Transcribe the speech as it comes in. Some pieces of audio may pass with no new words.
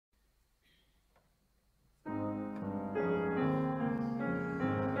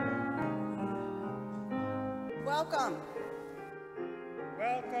Welcome.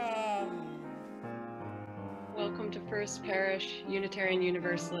 Welcome. Welcome to First Parish, Unitarian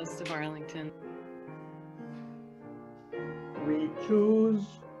Universalist of Arlington. We choose.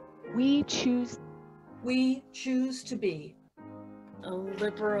 We choose. We choose to be A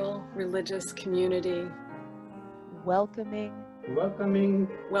liberal religious community. Welcoming.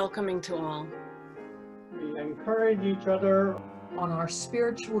 Welcoming to all. We encourage each other on our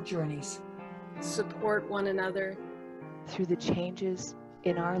spiritual journeys. Support one another through the changes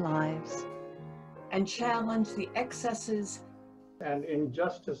in our lives. And challenge the excesses and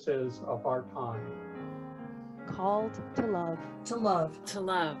injustices of our time. Called to love. To love. To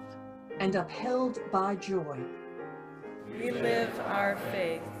love. And upheld by joy. We live our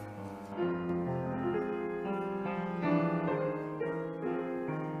faith.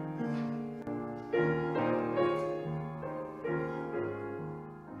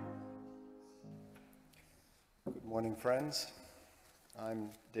 Good morning, friends. I'm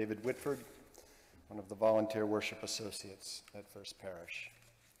David Whitford, one of the volunteer worship associates at First Parish.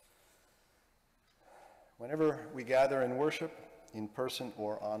 Whenever we gather in worship, in person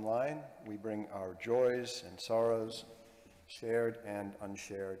or online, we bring our joys and sorrows, shared and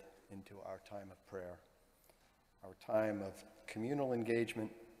unshared, into our time of prayer, our time of communal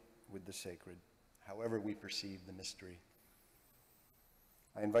engagement with the sacred, however we perceive the mystery.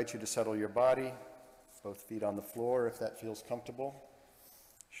 I invite you to settle your body, both feet on the floor if that feels comfortable,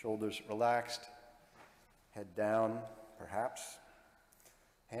 shoulders relaxed, head down, perhaps,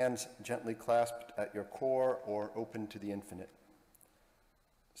 hands gently clasped at your core or open to the infinite.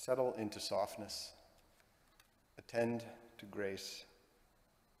 Settle into softness, attend to grace,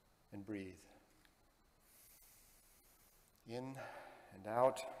 and breathe. In and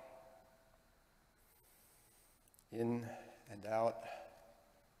out, in and out,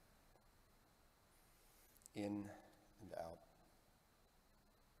 in and out.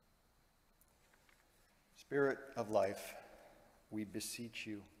 Spirit of life, we beseech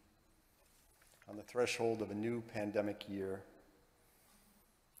you, on the threshold of a new pandemic year,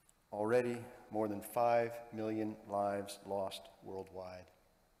 already more than 5 million lives lost worldwide,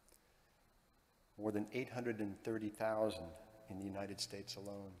 more than 830,000 in the United States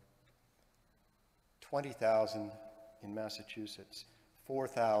alone, 20,000 in Massachusetts,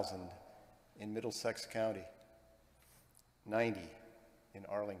 4,000 in Middlesex County, 90 in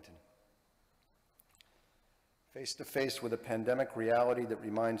Arlington. Face to face with a pandemic reality that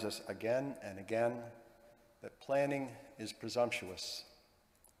reminds us again and again that planning is presumptuous,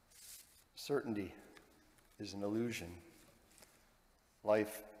 certainty is an illusion,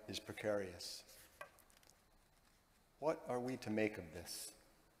 life is precarious. What are we to make of this?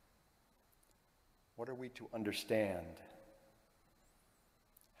 What are we to understand?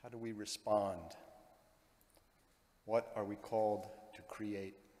 How do we respond? What are we called to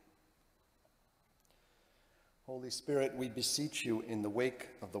create? Holy Spirit, we beseech you in the wake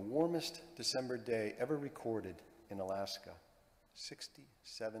of the warmest December day ever recorded in Alaska,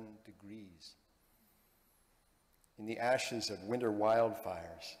 67 degrees. In the ashes of winter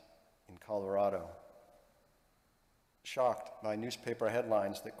wildfires in Colorado, shocked by newspaper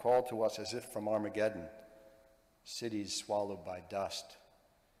headlines that call to us as if from Armageddon, cities swallowed by dust,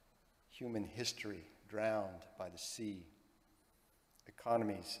 human history drowned by the sea,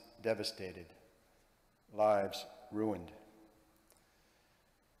 economies devastated, lives ruined.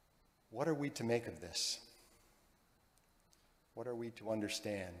 What are we to make of this? What are we to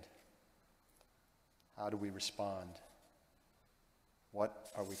understand? How do we respond? What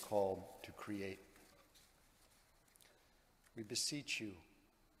are we called to create? We beseech you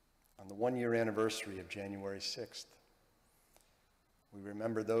on the one-year anniversary of January 6th. We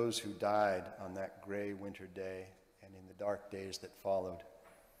remember those who died on that gray winter day and in the dark days that followed,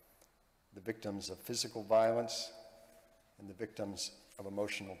 the victims of physical violence and the victims of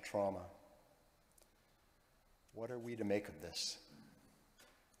emotional trauma. What are we to make of this?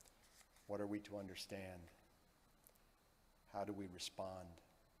 What are we to understand? How do we respond?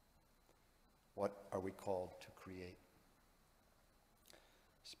 What are we called to create?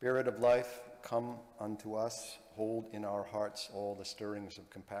 Spirit of life, come unto us, hold in our hearts all the stirrings of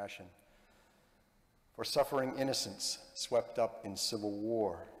compassion. For suffering innocents swept up in civil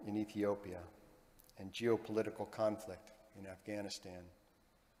war in Ethiopia and geopolitical conflict in Afghanistan.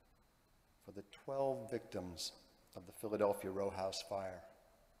 For the 12 victims of the Philadelphia row house fire,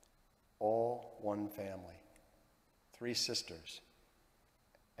 all one family, 3 sisters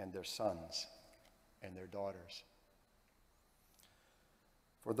and their sons and their daughters.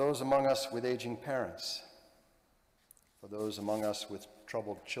 For those among us with aging parents, for those among us with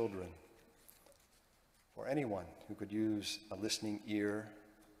troubled children, for anyone who could use a listening ear,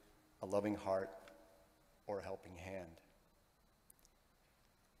 a loving heart, or a helping hand.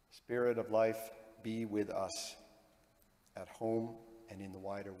 Spirit of life, be with us at home and in the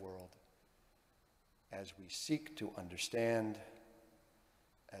wider world as we seek to understand,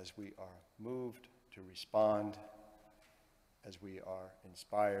 as we are moved to respond, as we are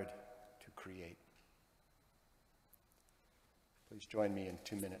inspired to create. Please join me in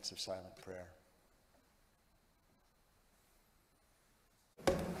 2 minutes of silent prayer.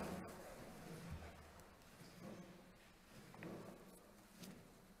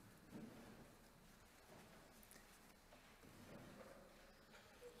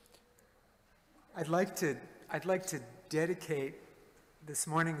 I'd like to dedicate this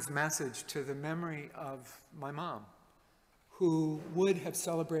morning's message to the memory of my mom, who would have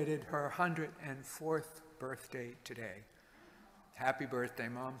celebrated her 104th birthday today. Happy birthday,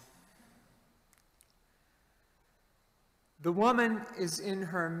 Mom. The woman is in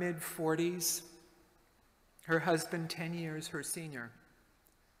her mid-40s, her husband 10 years her senior.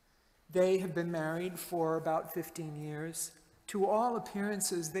 They have been married for about 15 years. To all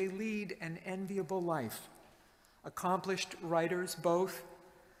appearances, they lead an enviable life. Accomplished writers both,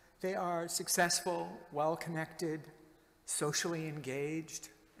 they are successful, well-connected, socially engaged,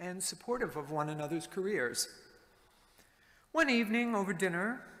 and supportive of one another's careers. One evening over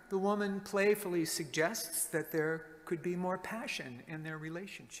dinner, the woman playfully suggests that there could be more passion in their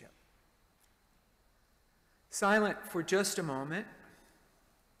relationship. Silent for just a moment,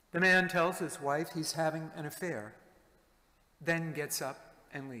 the man tells his wife he's having an affair, then gets up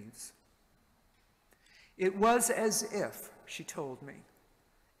and leaves. It was as if, she told me,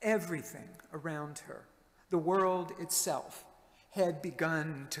 everything around her, the world itself, had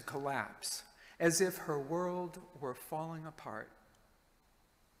begun to collapse, as if her world were falling apart.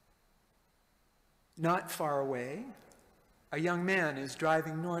 Not far away, a young man is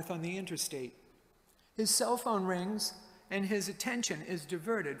driving north on the interstate. His cell phone rings, and his attention is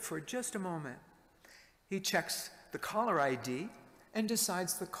diverted for just a moment. He checks the caller ID and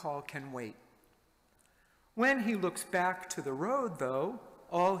decides the call can wait. When he looks back to the road, though,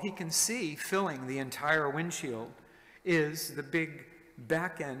 all he can see filling the entire windshield is the big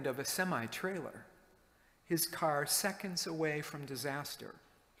back end of a semi-trailer, his car seconds away from disaster.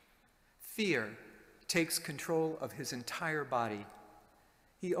 Fear takes control of his entire body.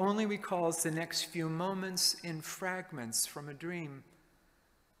 He only recalls the next few moments in fragments from a dream.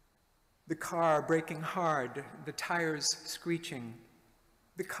 The car braking hard, the tires screeching,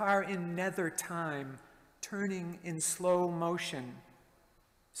 the car in nether time turning in slow motion,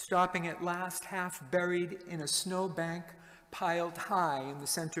 stopping at last half buried in a snowbank piled high in the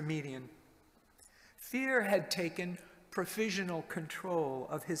center median. Fear had taken provisional control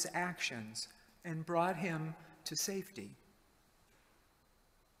of his actions and brought him to safety.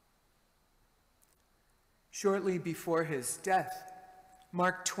 Shortly before his death,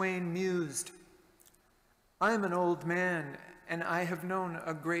 Mark Twain mused, "I am an old man, and I have known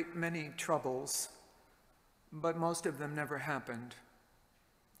a great many troubles, but most of them never happened."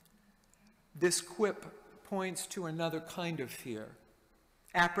 This quip points to another kind of fear,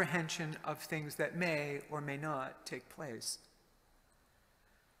 apprehension of things that may or may not take place.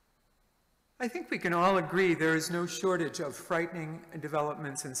 I think we can all agree there is no shortage of frightening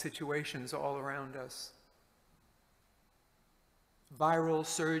developments and situations all around us. Viral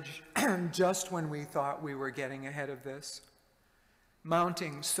surge just when we thought we were getting ahead of this.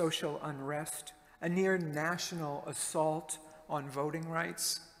 Mounting social unrest, a near national assault on voting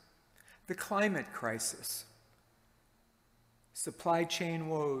rights, the climate crisis, supply chain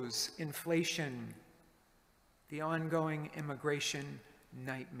woes, inflation, the ongoing immigration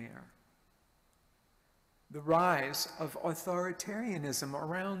nightmare, the rise of authoritarianism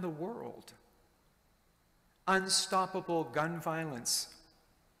around the world, unstoppable gun violence,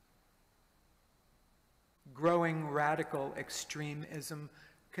 growing radical extremism,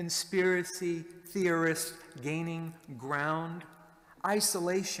 conspiracy theorists gaining ground,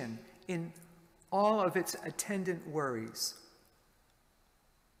 isolation in all of its attendant worries.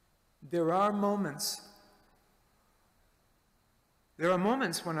 There are moments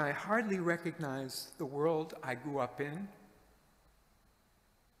when I hardly recognize the world I grew up in,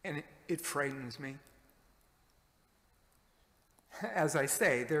 and it frightens me. As I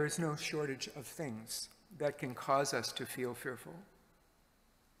say, there is no shortage of things that can cause us to feel fearful.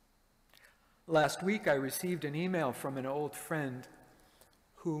 Last week, I received an email from an old friend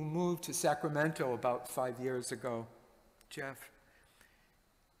who moved to Sacramento about 5 years ago, Jeff.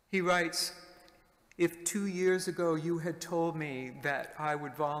 He writes, If 2 years ago you had told me that I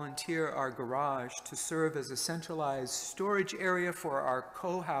would volunteer our garage to serve as a centralized storage area for our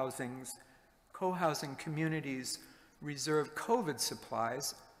co-housing communities' reserve COVID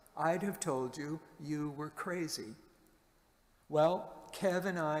supplies, I'd have told you you were crazy. Well, Kev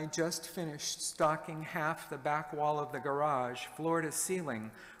and I just finished stocking half the back wall of the garage, floor to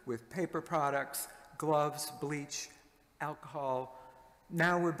ceiling, with paper products, gloves, bleach, alcohol.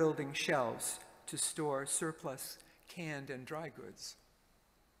 Now we're building shelves to store surplus canned and dry goods.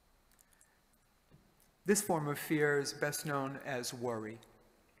 This form of fear is best known as worry.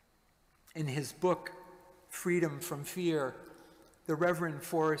 In his book, Freedom from Fear, the Reverend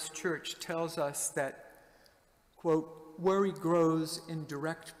Forrest Church tells us that, quote, worry grows in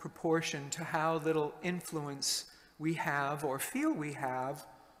direct proportion to how little influence we have or feel we have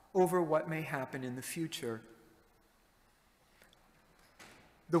over what may happen in the future.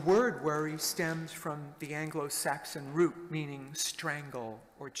 The word worry stems from the Anglo-Saxon root meaning strangle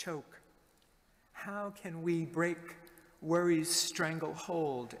or choke. How can we break worry's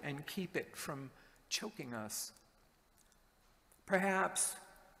stranglehold and keep it from choking us? Perhaps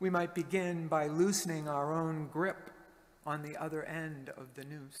we might begin by loosening our own grip on the other end of the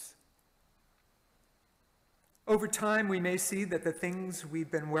noose. Over time, we may see that the things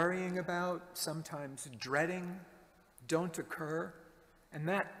we've been worrying about, sometimes dreading, don't occur, and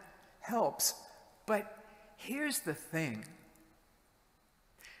that helps. But here's the thing.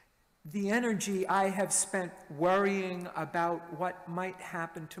 The energy I have spent worrying about what might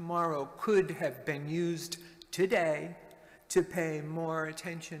happen tomorrow could have been used today to pay more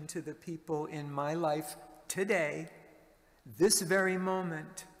attention to the people in my life today, this very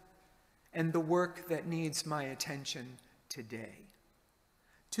moment, and the work that needs my attention today.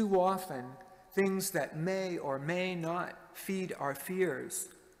 Too often, things that may or may not feed our fears,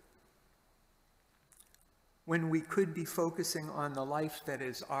 when we could be focusing on the life that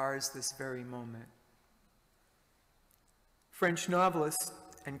is ours this very moment. French novelist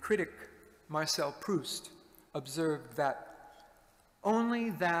and critic Marcel Proust observed that only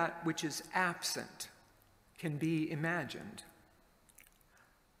that which is absent can be imagined.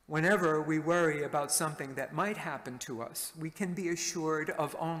 Whenever we worry about something that might happen to us, we can be assured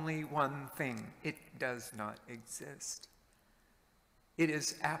of only one thing: it does not exist. It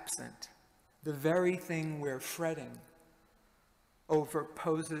is absent. The very thing we're fretting over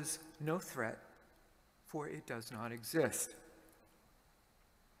poses no threat, for it does not exist.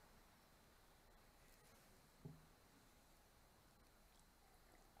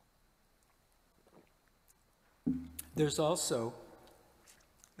 There's also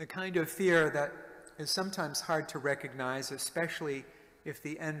the kind of fear that is sometimes hard to recognize, especially if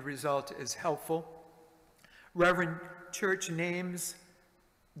the end result is helpful. Reverend Church names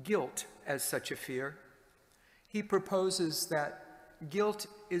guilt as such a fear. He proposes that guilt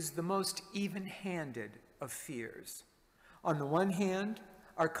is the most even-handed of fears. On the one hand,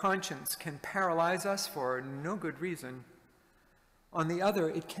 our conscience can paralyze us for no good reason. On the other,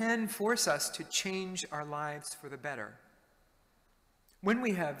 it can force us to change our lives for the better. When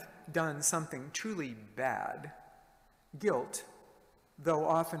we have done something truly bad, guilt, though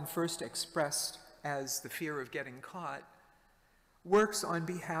often first expressed as the fear of getting caught, works on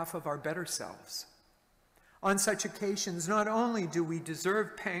behalf of our better selves. On such occasions, not only do we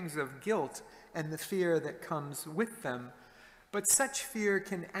deserve pangs of guilt and the fear that comes with them, but such fear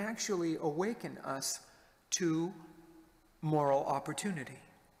can actually awaken us to moral opportunity.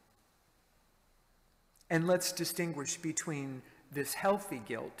 And let's distinguish between this healthy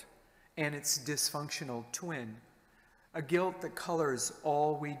guilt and its dysfunctional twin. A guilt that colors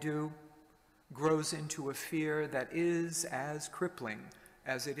all we do, grows into a fear that is as crippling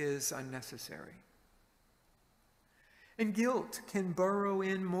as it is unnecessary. And guilt can burrow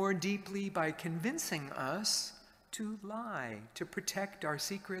in more deeply by convincing us to lie, to protect our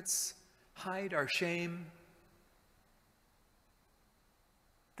secrets, hide our shame.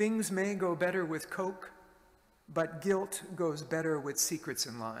 Things may go better with Coke, but guilt goes better with secrets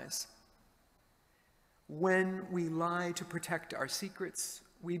and lies. When we lie to protect our secrets,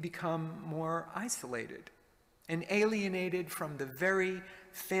 we become more isolated and alienated from the very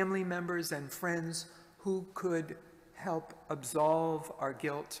family members and friends who could help absolve our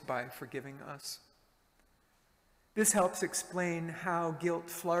guilt by forgiving us. This helps explain how guilt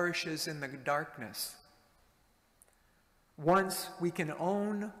flourishes in the darkness. Once we can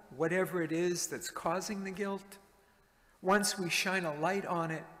own whatever it is that's causing the guilt, once we shine a light on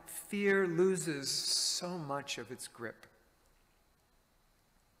it, fear loses so much of its grip.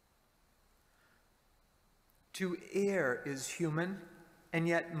 To err is human, and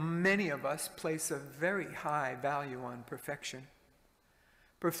yet many of us place a very high value on perfection.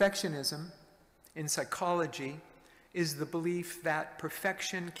 Perfectionism, in psychology, is the belief that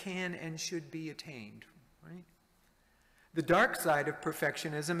perfection can and should be attained, right? The dark side of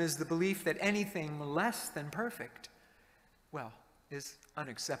perfectionism is the belief that anything less than perfect, well, is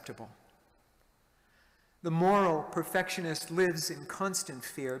unacceptable. The moral perfectionist lives in constant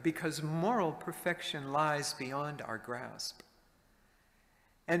fear because moral perfection lies beyond our grasp.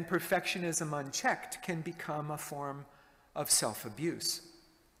 And perfectionism unchecked can become a form of self-abuse.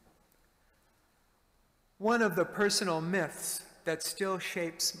 One of the personal myths that still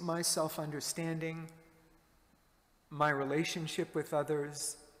shapes my self-understanding, my relationship with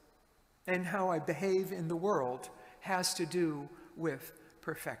others, and how I behave in the world has to do with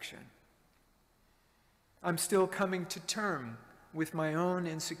perfection. I'm still coming to terms with my own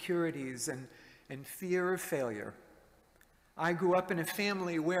insecurities and fear of failure. I grew up in a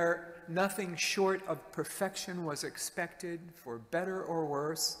family where nothing short of perfection was expected, for better or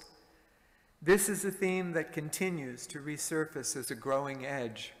worse. This is a theme that continues to resurface as a growing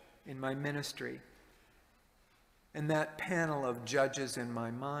edge in my ministry. And that panel of judges in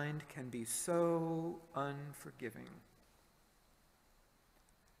my mind can be so unforgiving.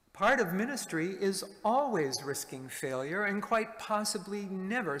 Part of ministry is always risking failure and quite possibly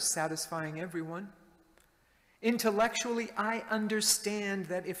never satisfying everyone. Intellectually, I understand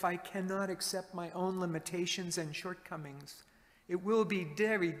that if I cannot accept my own limitations and shortcomings, it will be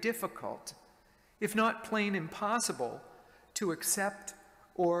very difficult, if not plain impossible, to accept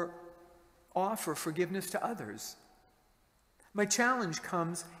or offer forgiveness to others. My challenge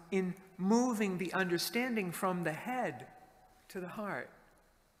comes in moving the understanding from the head to the heart,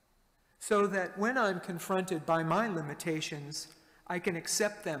 so that when I'm confronted by my limitations, I can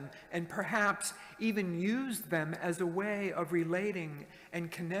accept them and perhaps even use them as a way of relating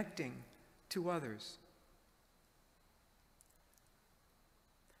and connecting to others.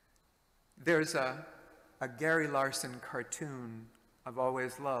 There's a Gary Larson cartoon I've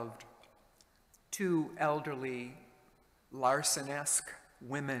always loved. Two elderly Larson-esque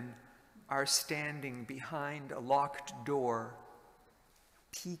women are standing behind a locked door,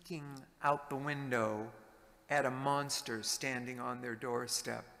 peeking out the window at a monster standing on their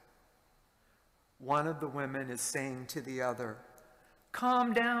doorstep. One of the women is saying to the other,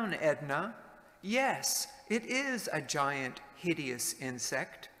 "Calm down, Edna. Yes, it is a giant, hideous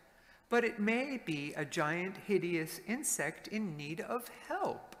insect, but it may be a giant, hideous insect in need of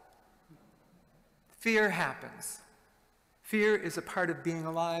help." Fear happens. Fear is a part of being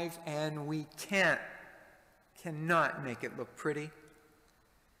alive, and we cannot make it look pretty.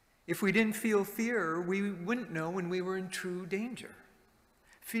 If we didn't feel fear, we wouldn't know when we were in true danger.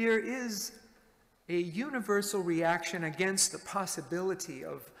 Fear is a universal reaction against the possibility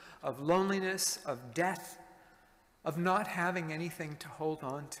of loneliness, of death, of not having anything to hold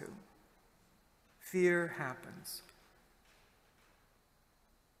on to. Fear happens.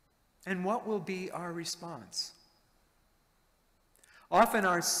 And what will be our response? Often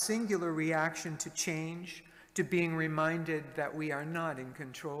our singular reaction to change, to being reminded that we are not in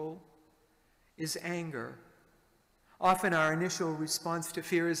control, is anger. Often our initial response to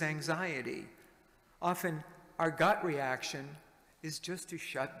fear is anxiety. Often our gut reaction is just to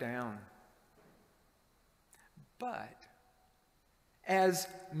shut down. But as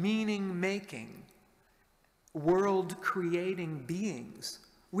meaning-making, world-creating beings,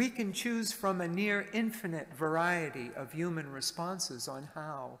 we can choose from a near infinite variety of human responses on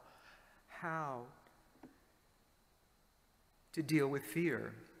how to deal with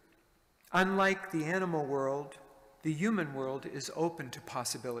fear. Unlike the animal world, the human world is open to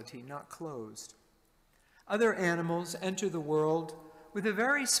possibility, not closed. Other animals enter the world with a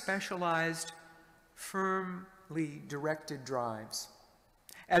very specialized, firmly directed drives.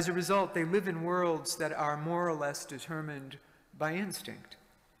 As a result, they live in worlds that are more or less determined by instinct.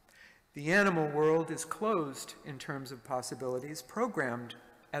 The animal world is closed in terms of possibilities, programmed,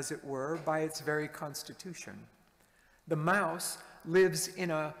 as it were, by its very constitution. The mouse lives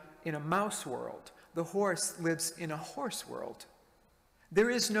in a mouse world. The horse lives in a horse world. There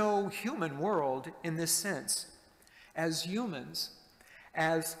is no human world in this sense. As humans,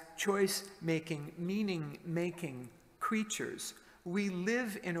 as choice-making, meaning-making creatures, we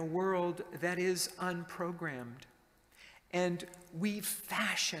live in a world that is unprogrammed. And we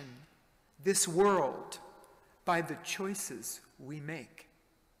fashion this world by the choices we make.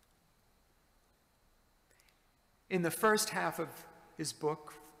 In the first half of his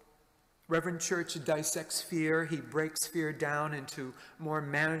book, Reverend Church dissects fear. He breaks fear down into more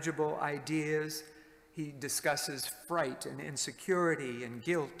manageable ideas. he discusses fright and insecurity and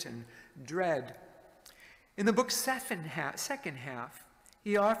guilt and dread. In the book's second half,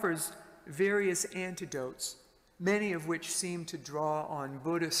 he offers various antidotes, many of which seem to draw on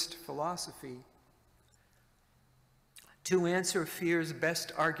Buddhist philosophy. To answer fear's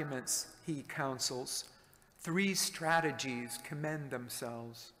best arguments, he counsels, 3 strategies commend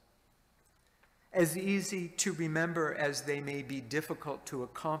themselves. As easy to remember as they may be difficult to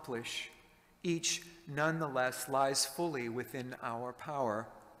accomplish, each nonetheless lies fully within our power.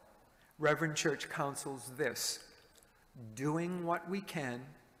 Reverend Church counsels this: doing what we can,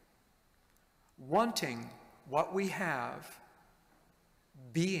 wanting what we have,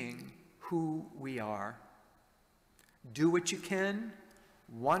 being who we are. Do what you can,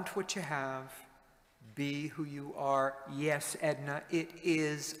 want what you have, be who you are. Yes, Edna, it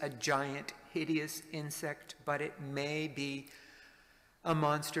is a giant, hideous insect, but it may be a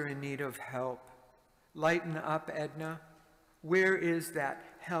monster in need of help. Lighten up, Edna. Where is that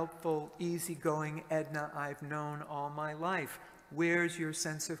helpful, easygoing Edna I've known all my life? Where's your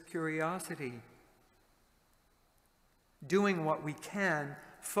sense of curiosity? Doing what we can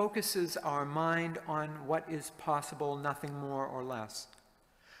focuses our mind on what is possible, nothing more or less.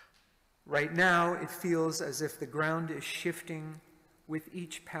 Right now, it feels as if the ground is shifting with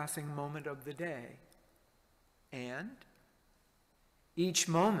each passing moment of the day. And each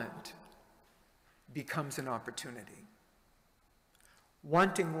moment becomes an opportunity.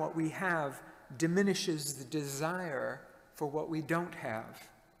 Wanting what we have diminishes the desire for what we don't have,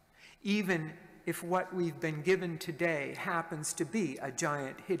 even if what we've been given today happens to be a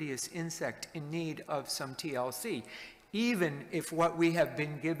giant, hideous insect in need of some TLC. Even if what we have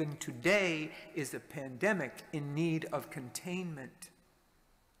been given today is a pandemic in need of containment.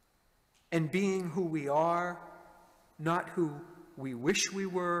 And being who we are, not who we wish we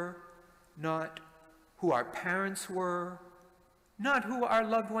were, not who our parents were, not who our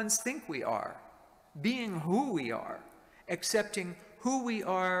loved ones think we are. Being who we are, accepting who we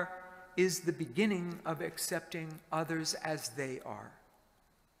are, is the beginning of accepting others as they are.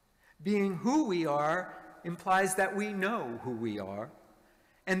 Being who we are implies that we know who we are,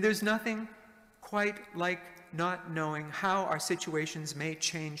 and there's nothing quite like not knowing how our situations may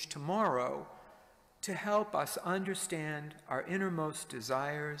change tomorrow to help us understand our innermost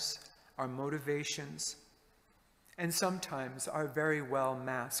desires, our motivations, and sometimes our very well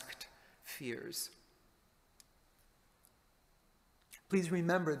masked fears. Please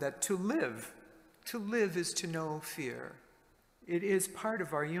remember that to live is to know fear. It is part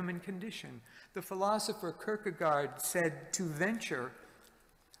of our human condition. The philosopher Kierkegaard said to venture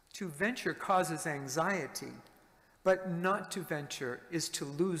causes anxiety, but not to venture is to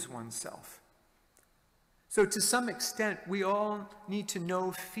lose oneself. So to some extent, we all need to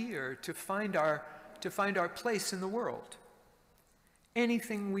know fear to find our place in the world.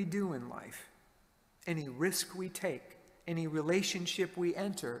 Anything we do in life, any risk we take, any relationship we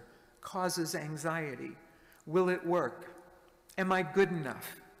enter causes anxiety. Will it work? Am I good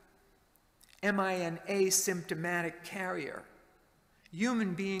enough? Am I an asymptomatic carrier?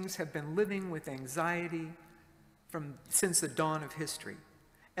 Human beings have been living with anxiety since the dawn of history.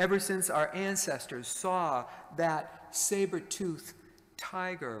 Ever since our ancestors saw that saber-toothed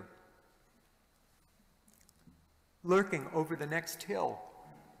tiger lurking over the next hill,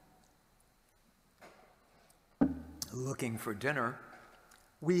 looking for dinner,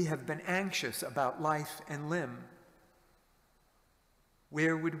 we have been anxious about life and limb.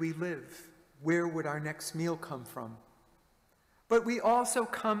 Where would we live? Where would our next meal come from? But we also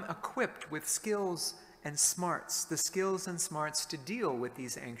come equipped with skills and smarts, the skills and smarts to deal with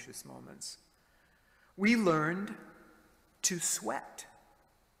these anxious moments. We learned to sweat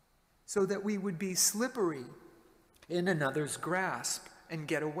so that we would be slippery in another's grasp and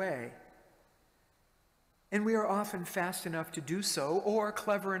get away. And we are often fast enough to do so, or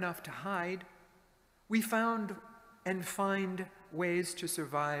clever enough to hide. We found and find ways to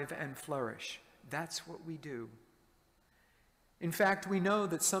survive and flourish. That's what we do. In fact, we know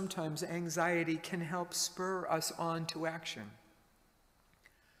that sometimes anxiety can help spur us on to action.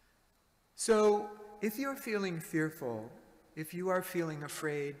 So, if you're feeling fearful, if you are feeling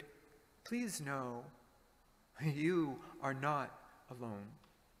afraid, please know you are not alone.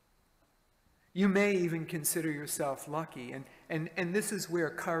 You may even consider yourself lucky, and this is where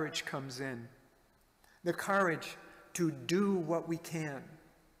courage comes in. The courage to do what we can,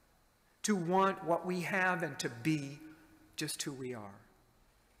 to want what we have, and to be just who we are.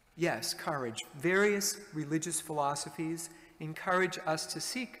 Yes, courage. Various religious philosophies encourage us to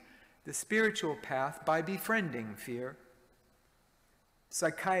seek the spiritual path by befriending fear.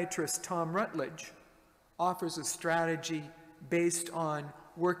 Psychiatrist Tom Rutledge offers a strategy based on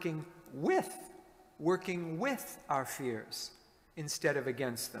working with our fears instead of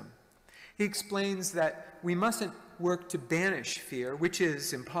against them. He explains that we mustn't work to banish fear, which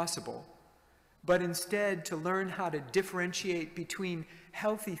is impossible, but instead to learn how to differentiate between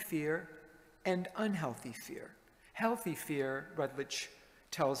healthy fear and unhealthy fear. Healthy fear, Rutledge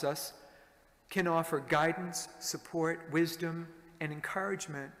tells us, can offer guidance, support, wisdom, and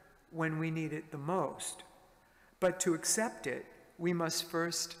encouragement when we need it the most. But to accept it, we must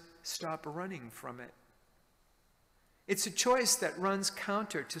first stop running from it. It's a choice that runs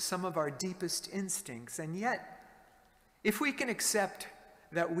counter to some of our deepest instincts, and yet, if we can accept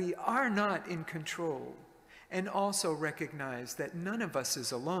that we are not in control and also recognize that none of us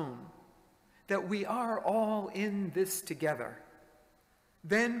is alone, that we are all in this together,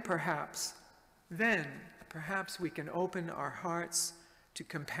 then perhaps we can open our hearts to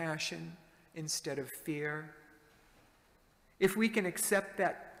compassion instead of fear. If we can accept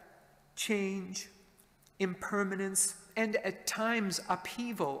that change, impermanence, and at times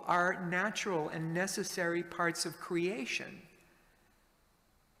upheaval are natural and necessary parts of creation,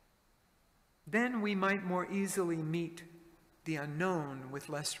 then we might more easily meet the unknown with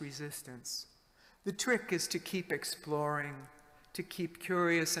less resistance. The trick is to keep exploring, to keep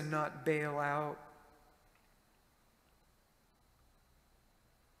curious and not bail out.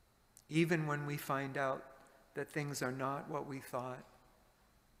 Even when we find out that things are not what we thought.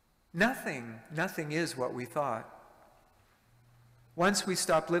 Nothing is what we thought. Once we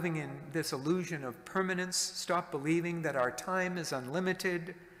stop living in this illusion of permanence, stop believing that our time is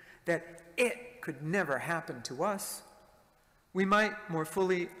unlimited, that it could never happen to us, we might more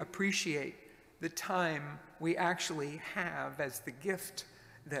fully appreciate the time we actually have as the gift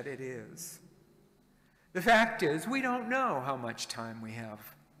that it is. The fact is, we don't know how much time we have,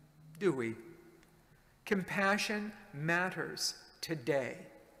 do we? Compassion matters today.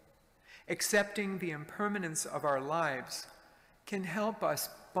 Accepting the impermanence of our lives can help us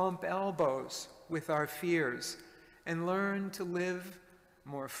bump elbows with our fears and learn to live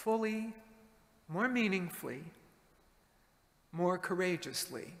more fully, more meaningfully, more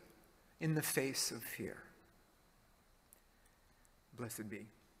courageously in the face of fear. Blessed be.